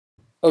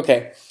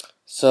Okay,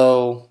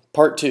 so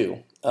part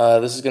two.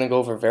 This is going to go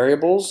over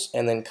variables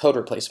and then code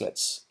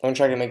replacements. I'm going to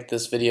try to make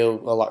this video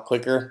a lot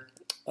quicker.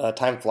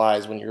 Time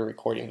flies when you're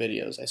recording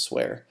videos, I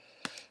swear.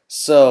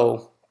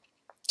 So,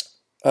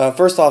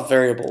 first off,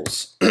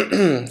 variables.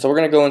 So we're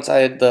going to go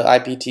inside the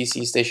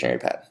IPTC stationery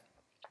pad.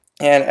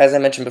 And as I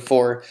mentioned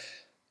before,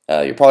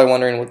 you're probably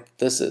wondering what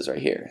this is right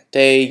here.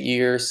 Day,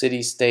 year,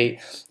 city, state.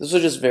 Those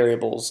are just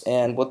variables.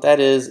 And what that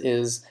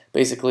is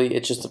basically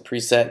it's just a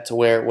preset to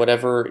where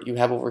whatever you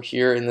have over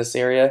here in this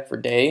area for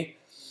day,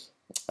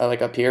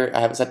 like up here, I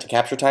have it set to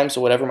capture time.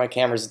 So whatever my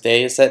camera's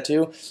day is set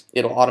to,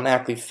 it'll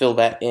automatically fill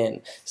that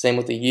in. Same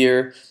with the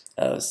year.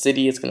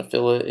 City, it's going to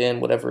fill it in,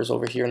 whatever is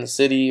over here in the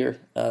city, or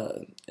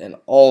and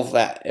all of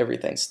that,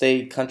 everything.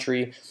 State,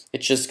 country, it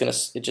just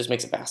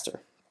makes it faster.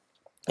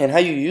 And how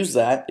you use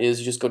that is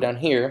you just go down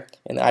here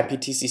in the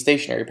IPTC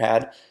stationery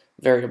pad,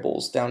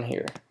 variables down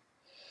here.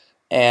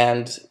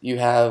 And you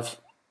have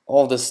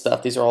all this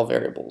stuff. These are all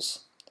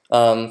variables.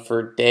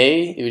 For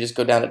day, you would just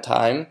go down to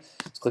time.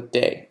 Let's click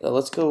day.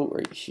 Let's go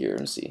right here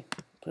and see.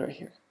 Put it right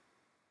here.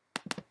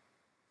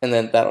 And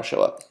then that'll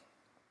show up.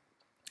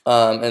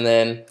 And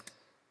then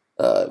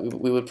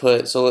we would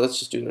put, so let's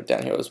just do it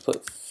down here. Let's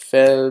put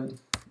February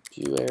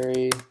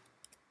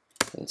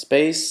and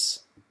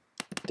space,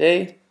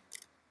 day,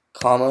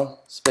 comma,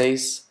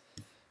 space,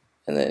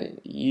 and then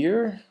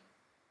year.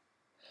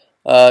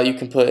 You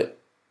can put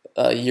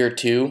year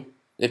 2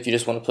 if you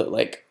just want to put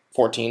like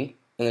 14,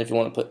 and then if you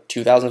want to put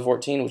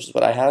 2014, which is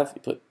what I have,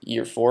 you put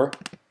year 4,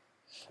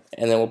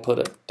 and then we'll put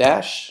a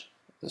dash.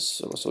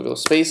 So we'll go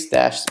space,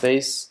 dash,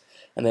 space,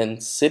 and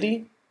then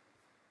city.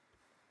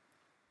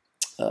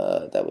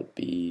 That would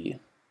be,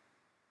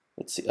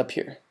 let's see, up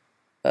here,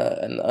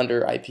 and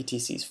under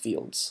IPTC's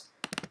fields,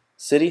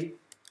 city,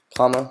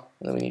 comma,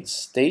 and then we need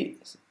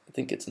state. I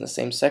think it's in the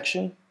same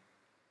section.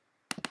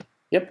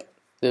 Yep,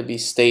 it would be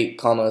state,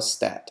 comma,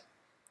 stat.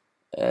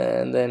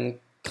 And then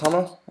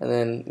comma, and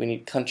then we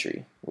need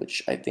country,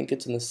 which I think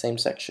it's in the same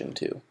section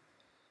too.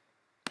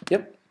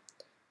 Yep,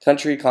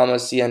 country, comma,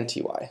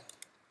 CNTY.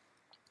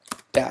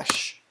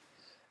 Dash.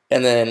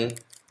 And then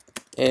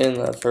in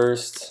the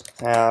first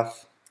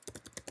half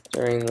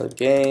during the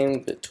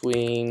game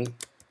between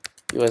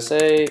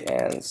USA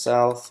and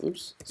South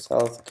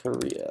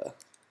Korea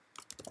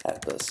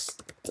at the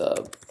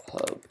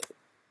StubHub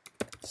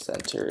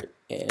Center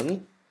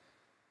in,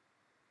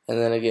 and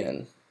then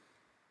again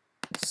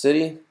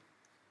city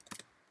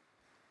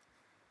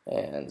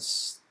and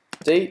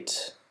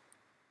state,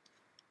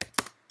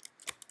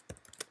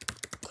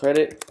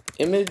 credit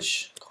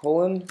image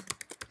colon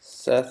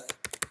Seth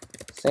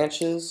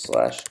Sanchez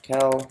 /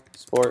 Cal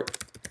Sport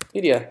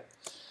Media.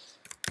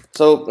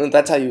 So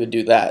that's how you would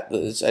do that.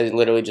 I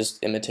literally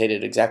just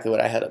imitated exactly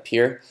what I had up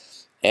here.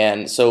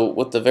 And so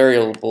what the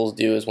variables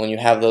do is when you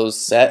have those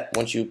set,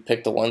 once you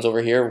pick the ones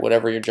over here,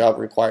 whatever your job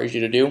requires you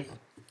to do,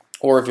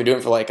 or if you're doing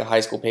it for like a high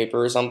school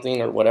paper or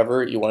something or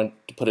whatever, you want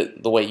to put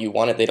it the way you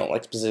want it. They don't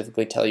like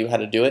specifically tell you how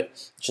to do it.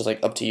 It's just like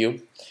up to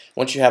you.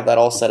 Once you have that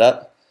all set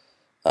up,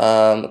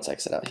 let's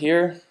exit out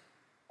here.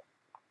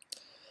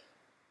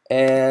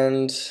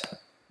 And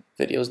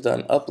video's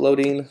done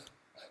uploading.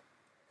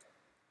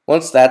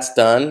 Once that's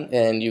done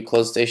and you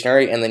close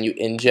stationery and then you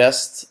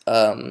ingest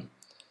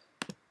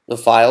the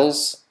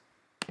files,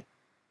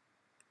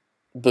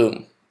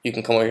 boom, you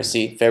can come over here and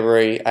see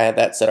February. I had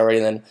that set already.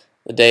 And then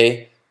the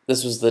day,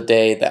 this was the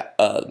day that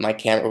my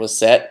camera was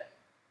set.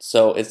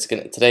 So it's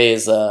gonna, today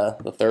is the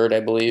 3rd, I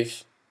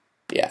believe.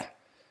 Yeah.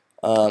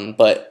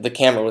 But the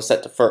camera was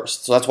set to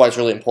 1st, so that's why it's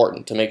really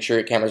important to make sure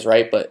your camera's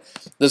right. But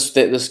this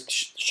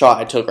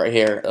shot I took right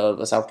here of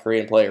a South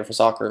Korean player for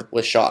soccer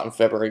was shot on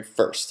February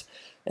 1st.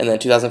 And then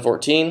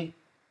 2014,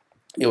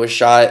 it was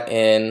shot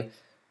in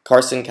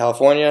Carson,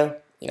 California,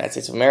 United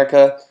States of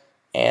America,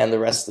 and the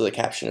rest of the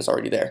caption is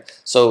already there.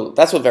 So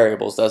that's what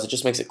variables does. It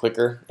just makes it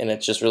quicker, and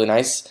it's just really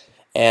nice.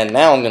 And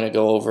now I'm going to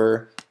go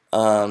over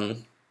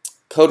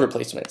code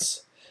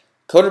replacements.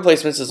 Code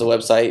replacements is a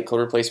website,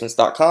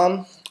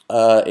 CodeReplacements.com.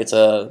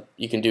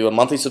 You can do a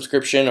monthly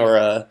subscription or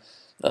a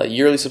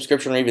yearly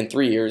subscription or even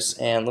 3 years.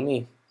 And let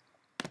me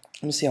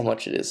see how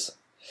much it is.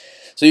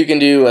 So you can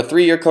do a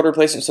 3-year code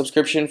replacement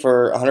subscription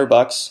for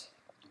 $100,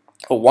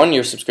 a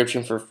 1-year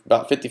subscription for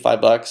about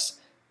 $55,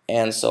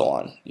 and so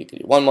on. You can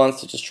do 1 month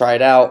to just try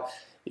it out.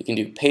 You can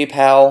do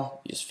PayPal.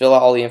 You just fill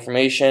out all the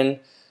information,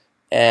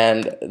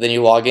 and then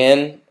you log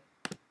in.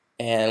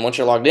 And once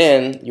you're logged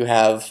in, you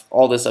have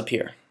all this up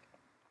here.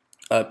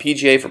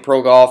 PGA for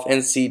pro golf,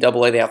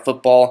 NCAA, they have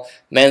football,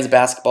 men's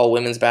basketball,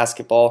 women's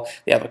basketball.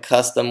 They have a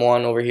custom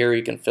one over here.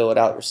 You can fill it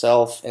out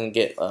yourself and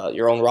get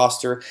your own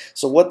roster.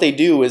 So what they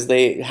do is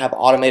they have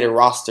automated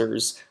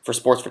rosters for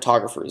sports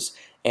photographers,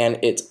 and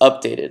it's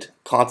updated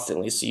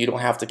constantly. So you don't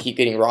have to keep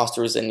getting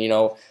rosters and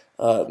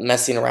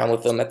messing around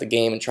with them at the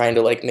game and trying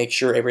to like make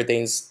sure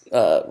everything's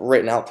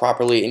written out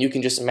properly. And you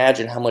can just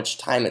imagine how much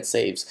time it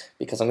saves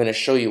because I'm going to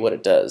show you what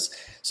it does.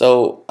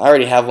 So I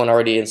already have one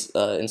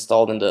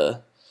installed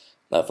into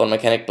Phone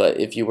Mechanic, but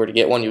if you were to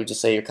get one, you would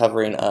just say you're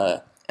covering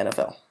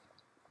NFL.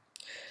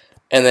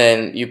 and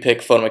then you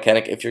pick Photo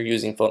Mechanic if you're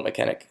using Photo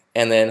Mechanic,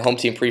 and then home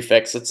team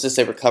prefix. Let's just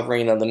say we're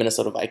covering the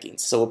Minnesota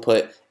Vikings, so we'll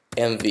put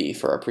MV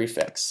for our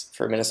prefix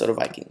for Minnesota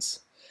Vikings,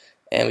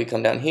 and we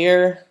come down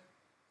here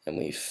and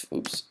we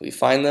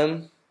find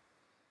them.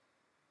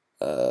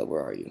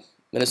 Where are you?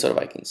 Minnesota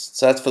Vikings.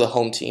 So that's for the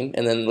home team,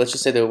 and then let's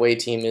just say the away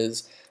team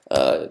is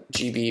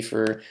GB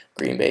for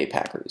Green Bay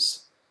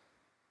Packers.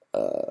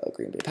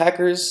 Green Bay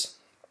Packers.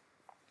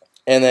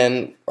 And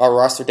then our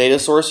roster data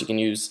source, you can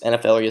use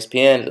NFL or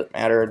ESPN, it doesn't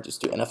matter,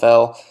 just do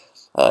NFL.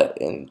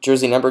 And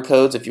jersey number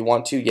codes if you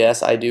want to,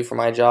 yes, I do for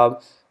my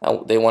job.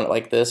 They want it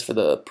like this for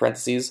the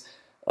parentheses.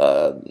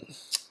 You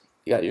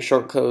got your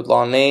short code,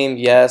 long name,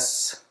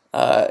 yes,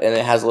 and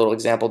it has a little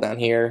example down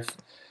here.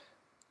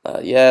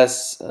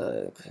 Yes,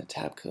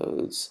 tab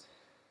codes.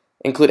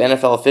 Include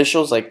NFL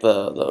officials like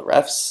the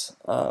refs.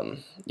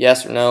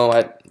 Yes or no,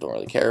 I don't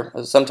really care.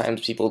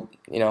 Sometimes people,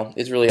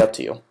 it's really up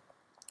to you.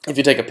 If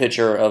you take a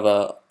picture of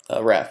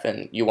a ref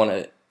and you want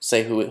to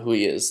say who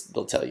he is,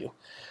 they'll tell you.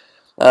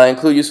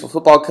 Include useful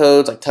football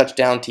codes like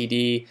touchdown,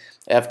 TD,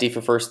 FD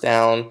for first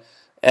down,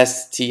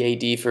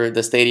 STAD for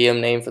the stadium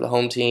name for the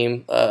home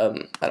team.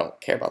 I don't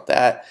care about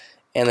that.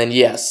 And then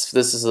yes,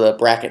 this is the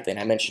bracket thing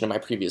I mentioned in my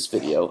previous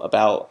video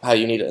about how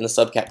you need to, in the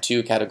subcap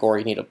 2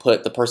 category, you need to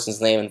put the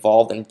person's name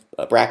involved in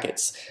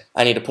brackets.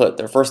 I need to put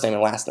their first name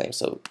and last name,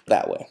 so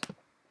that way.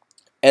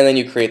 And then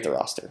you create the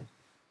roster.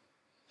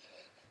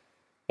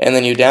 And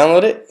then you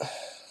download it.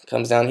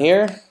 Comes down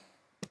here.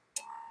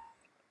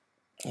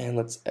 And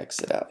let's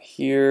exit out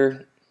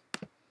here.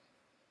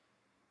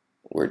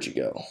 Where'd you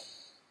go?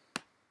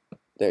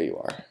 There you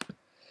are.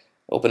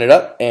 Open it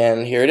up,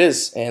 and here it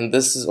is. And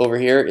this is over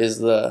here is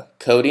the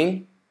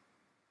coding.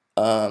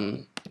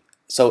 So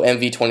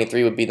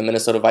MV23 would be the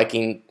Minnesota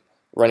Viking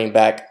running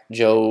back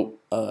Joe,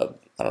 I don't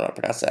know how to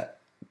pronounce that,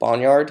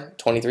 Boneyard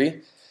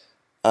 23.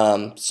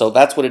 So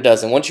that's what it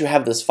does. And once you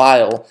have this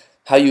file,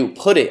 how you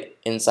put it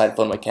inside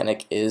Photo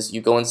Mechanic is you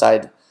go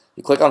inside,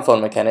 you click on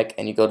Photo Mechanic,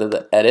 and you go to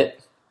the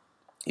Edit.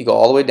 You go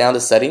all the way down to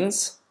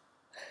Settings,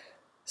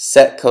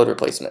 Set Code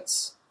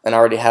Replacements. And I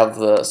already have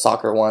the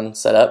soccer one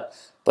set up.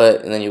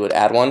 And then you would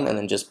add one, and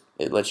then just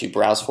it lets you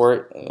browse for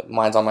it.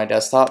 Mine's on my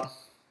desktop,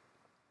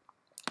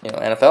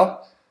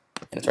 NFL,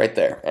 and it's right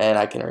there. And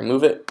I can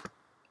remove it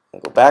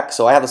and go back.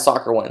 So I have the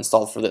soccer one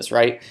installed for this,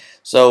 right?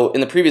 So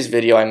in the previous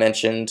video I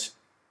mentioned,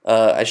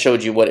 I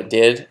showed you what it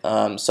did.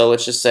 So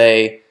let's just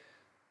say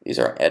these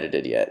aren't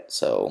edited yet.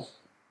 So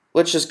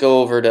let's just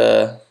go over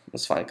to,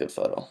 let's find a good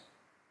photo.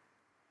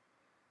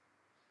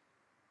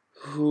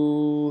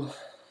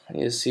 I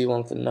need to see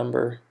one with the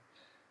number.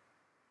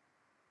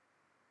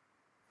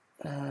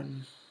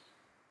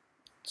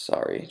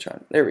 Sorry,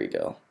 there we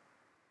go.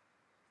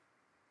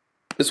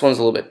 This one's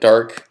a little bit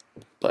dark,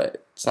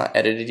 but it's not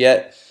edited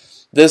yet.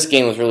 This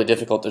game was really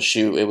difficult to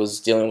shoot. It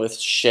was dealing with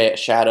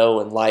shadow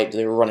and light.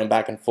 They were running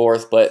back and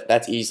forth, but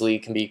that's easily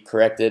can be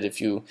corrected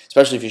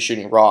especially if you're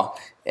shooting raw.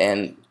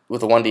 And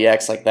with a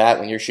 1DX like that,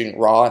 when you're shooting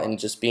raw and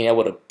just being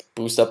able to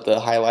boost up the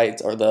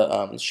highlights or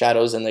the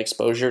shadows and the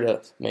exposure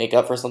to make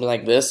up for something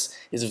like this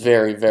is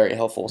very, very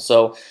helpful.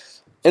 So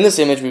in this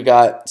image, we've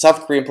got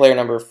South Korean player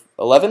number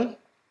 11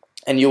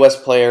 and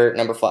US player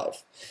number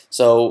 5.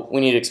 So we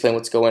need to explain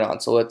what's going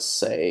on. So let's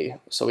say,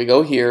 so we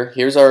go here,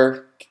 here's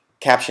our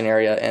caption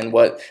area, and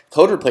what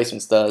Code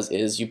Replacements does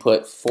is you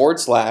put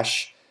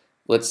 /,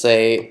 let's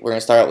say we're going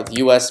to start out with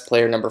US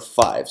player number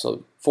 5.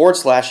 So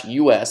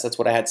 /US, that's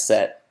what I had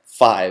set,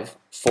 5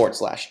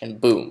 /,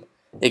 and boom.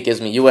 It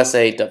gives me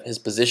USA, his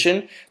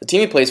position, the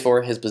team he plays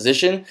for, his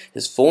position,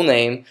 his full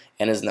name,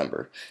 and his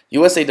number.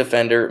 USA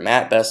defender,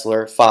 Matt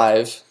Bessler,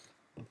 5.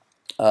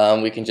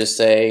 We can just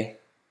say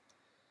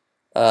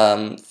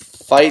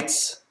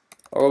fights,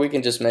 or we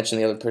can just mention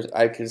the other person.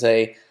 I could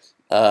say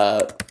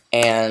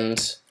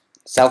and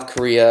South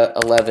Korea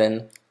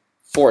 11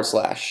 /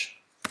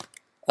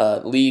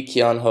 Lee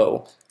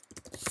Kyun-ho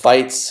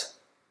fights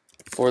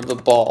for the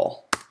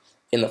ball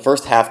in the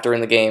first half during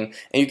the game.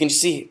 And you can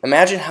see,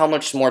 imagine how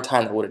much more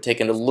time that would have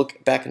taken to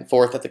look back and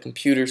forth at the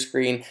computer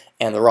screen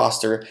and the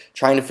roster,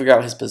 trying to figure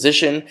out his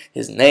position,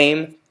 his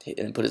name,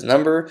 and put his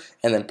number,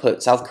 and then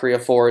put South Korea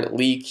forward,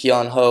 Lee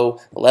Kyun-ho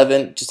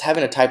 11, just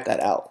having to type that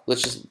out.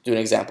 Let's just do an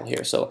example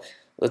here. So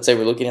let's say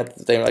we're looking at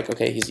the thing like,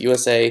 okay, he's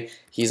USA,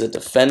 he's a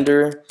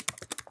defender,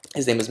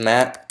 his name is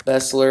Matt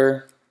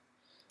Bessler,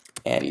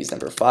 and he's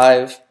number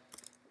 5,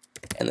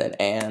 and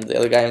the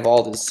other guy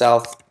involved is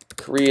South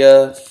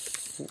Korea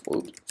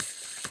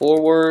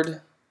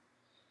forward,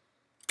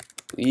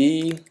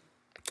 Lee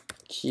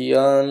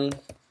Kyun-ho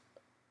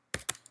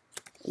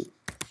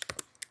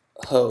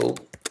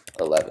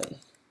 11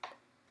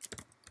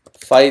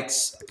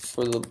 fights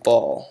for the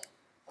ball.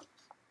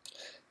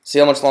 See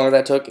how much longer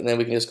that took? And then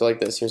we can just go like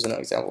this. Here's another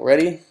example.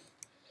 Ready?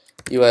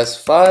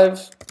 US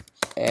 5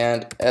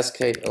 and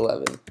SK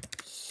 11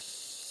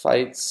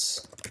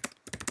 fights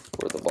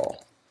for the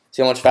ball.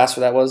 See how much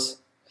faster that was?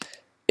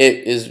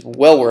 It is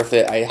well worth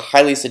it. I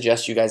highly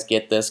suggest you guys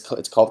get this.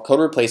 It's called Code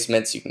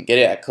Replacements. You can get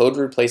it at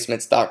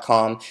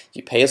CodeReplacements.com.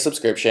 You pay a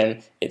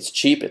subscription. It's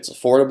cheap. It's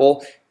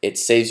affordable. It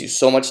saves you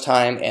so much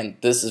time, and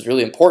this is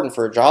really important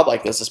for a job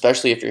like this,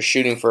 especially if you're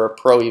shooting for a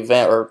pro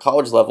event or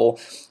college level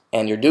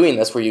and you're doing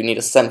this where you need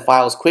to send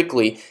files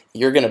quickly.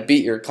 You're going to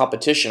beat your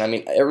competition. I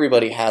mean,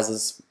 everybody has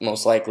this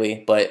most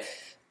likely, but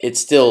it's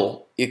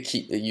still,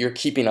 you're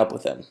keeping up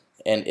with them,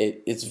 and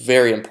it's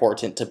very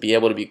important to be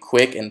able to be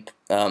quick and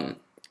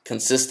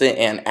consistent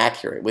and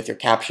accurate with your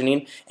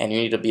captioning, and you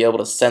need to be able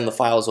to send the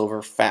files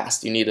over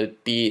fast. You need to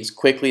be as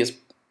quick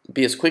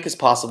as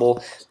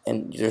possible,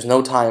 and there's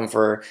no time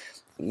for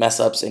mess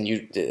ups, and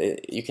you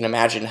can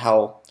imagine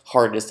how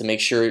hard it is to make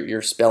sure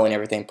you're spelling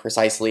everything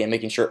precisely and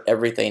making sure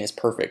everything is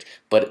perfect.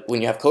 But when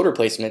you have code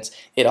replacements,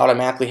 it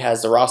automatically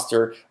has the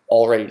roster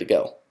all ready to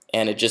go,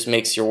 and it just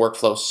makes your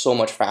workflow so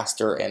much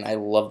faster. And I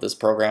love this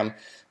program,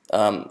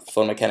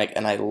 Photo Mechanic,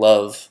 and I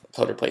love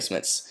code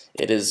replacements.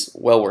 It is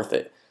well worth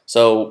it.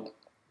 So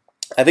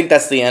I think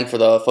that's the end for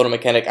the Photo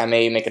Mechanic. I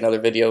may make another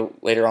video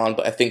later on,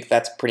 but I think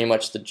that's pretty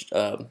much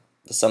the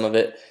sum of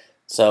it.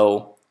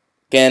 So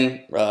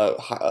again,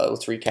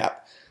 let's recap.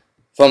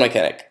 Photo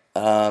Mechanic.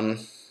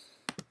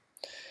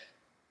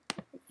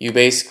 You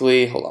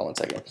basically, hold on one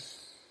second.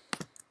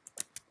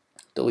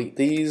 Delete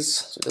these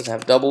so it doesn't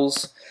have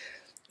doubles.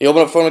 You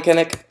open up Photo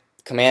Mechanic,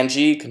 Command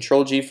G,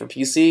 Control G for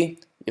PC.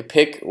 You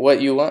pick what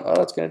you want.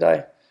 Oh, it's gonna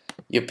die.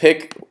 You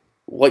pick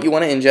what you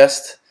want to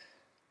ingest.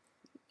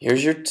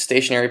 Here's your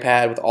stationery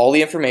pad with all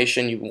the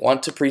information. You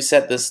want to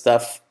preset this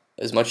stuff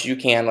as much as you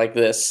can, like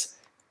this,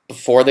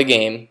 before the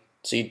game,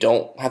 so you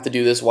don't have to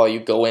do this while you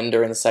go in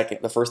during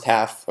the first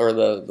half or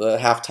the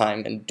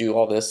halftime and do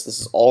all this. This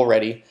is all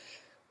ready.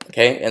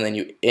 Okay, and then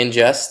you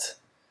ingest.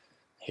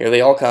 Here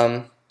they all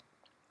come.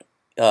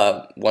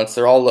 Once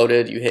they're all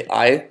loaded, you hit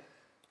I,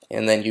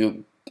 and then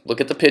you look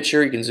at the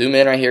picture. You can zoom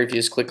in right here if you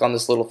just click on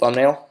this little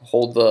thumbnail,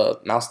 hold the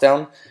mouse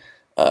down,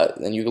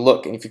 then you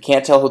look. And if you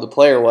can't tell who the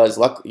player was,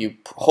 you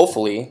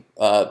hopefully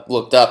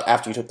looked up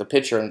after you took the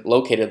picture and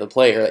located the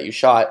player that you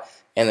shot,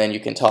 and then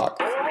you can talk.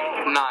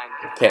 9.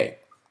 Okay,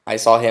 I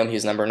saw him.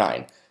 He's number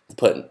 9.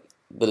 Put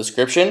the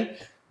description.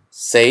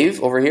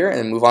 Save over here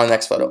and move on to the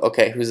next photo.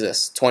 Okay, who's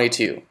this?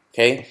 22.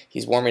 Okay,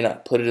 he's warming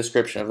up. Put a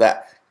description of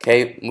that.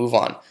 Okay, move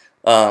on.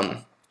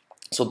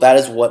 So that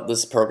is what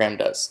this program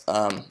does.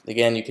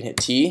 Again, you can hit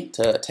T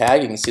to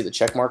tag. You can see the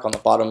check mark on the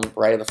bottom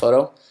right of the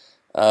photo.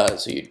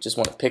 So you just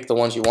want to pick the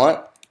ones you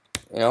want.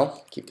 You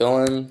know, keep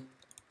going.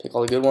 Pick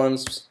all the good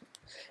ones,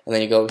 and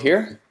then you go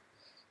here,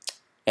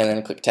 and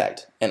then click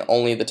tagged, and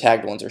only the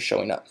tagged ones are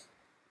showing up.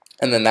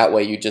 And then that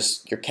way you're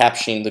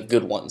captioning the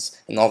good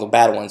ones, and all the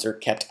bad ones are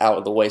kept out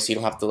of the way, so you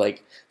don't have to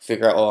like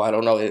figure out, oh, I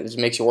don't know. It just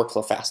makes your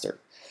workflow faster.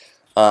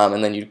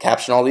 And then you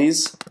caption all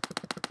these,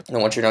 and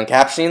then once you're done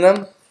captioning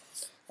them,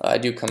 I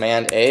do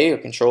Command A or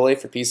Control A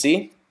for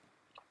PC,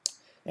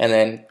 and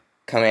then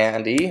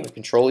Command E or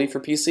Control E for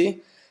PC.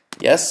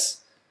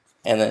 Yes,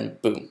 and then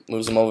boom,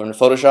 moves them over into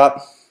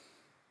Photoshop,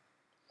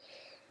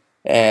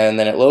 and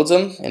then it loads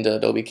them into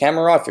Adobe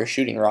Camera Raw if you're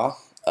shooting RAW.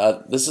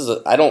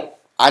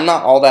 I'm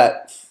not all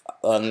that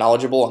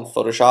knowledgeable on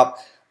Photoshop.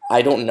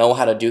 I don't know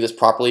how to do this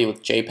properly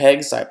with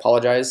JPEGs. I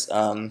apologize.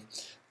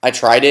 I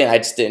tried it. I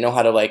just didn't know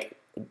how to like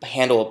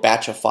handle a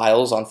batch of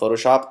files on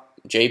Photoshop.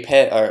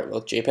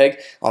 JPEG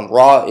on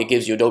RAW, it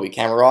gives you Adobe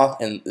Camera Raw,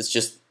 and it's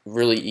just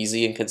really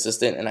easy and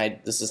consistent. And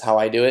this is how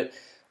I do it.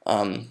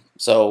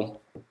 So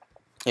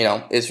you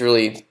know, it's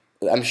really.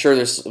 I'm sure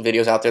there's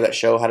videos out there that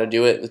show how to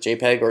do it with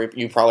JPEG, or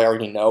you probably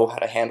already know how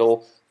to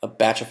handle a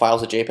batch of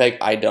files with JPEG.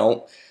 I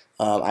don't.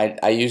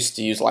 I used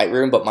to use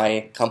Lightroom, but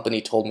my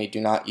company told me do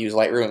not use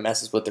Lightroom. It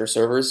messes with their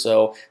servers,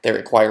 so they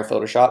require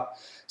Photoshop.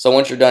 So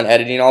once you're done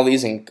editing all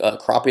these and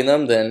cropping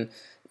them, then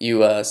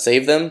you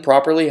save them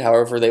properly,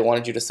 however they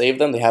wanted you to save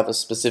them. They have a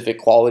specific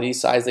quality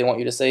size they want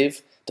you to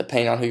save,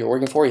 depending on who you're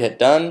working for. You hit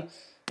done,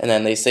 and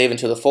then they save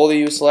into the folder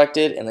you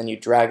selected, and then you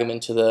drag them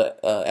into the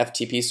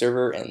FTP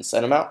server and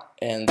send them out.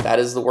 And that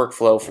is the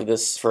workflow for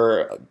this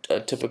for a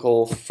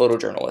typical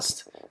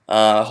photojournalist.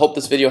 Hope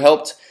this video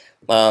helped.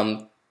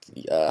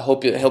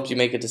 Hope it helped you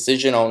make a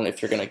decision on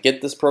if you're going to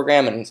get this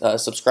program and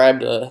subscribe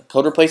to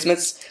Code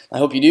Replacements. I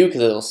hope you do,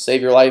 because it'll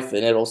save your life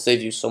and it'll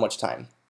save you so much time.